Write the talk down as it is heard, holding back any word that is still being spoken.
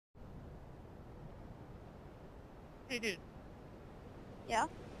Hey, dude. Yeah?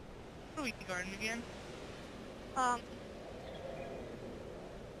 What are we guarding again? I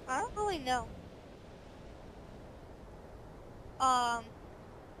don't really know. Yeah,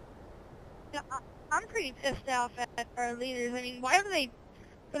 I'm pretty pissed off at our leaders. I mean, why have they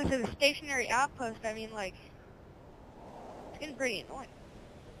put us as a stationary outpost? I mean, like, it's getting pretty annoying.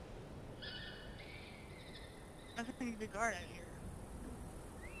 Nothing to guard out here.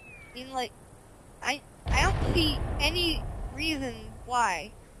 I mean, like, I don't see any reason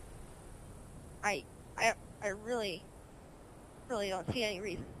why. I really don't see any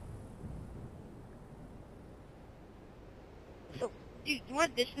reason. So, dude, you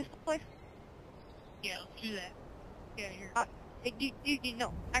want to ditch this place? Yeah, let's do that. Get out of here. Hey, dude,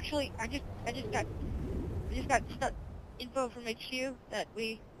 no. Actually, I just got stuck info from HQ that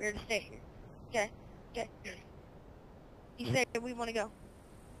we're to stay here. Okay? Yeah. You say we want to go.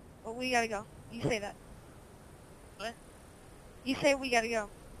 Well, we gotta go. You say that. What? You say we gotta go.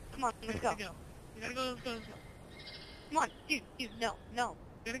 Come on, let's go. We gotta go, let's go. Come on, dude, no.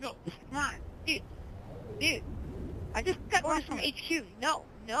 We gotta go. Come on, dude. I just got orders from HQ. No.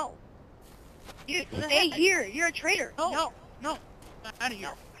 Dude, stay here. You're a traitor. No. Out of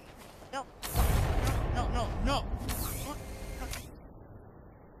here. No. No.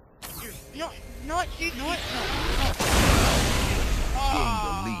 No, not dude. No. Gain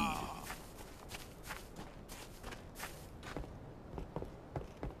the lead.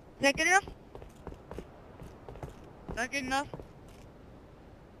 Is that good enough? Not good enough?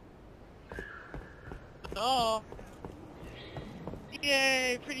 Oh.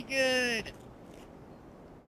 Yay, pretty good.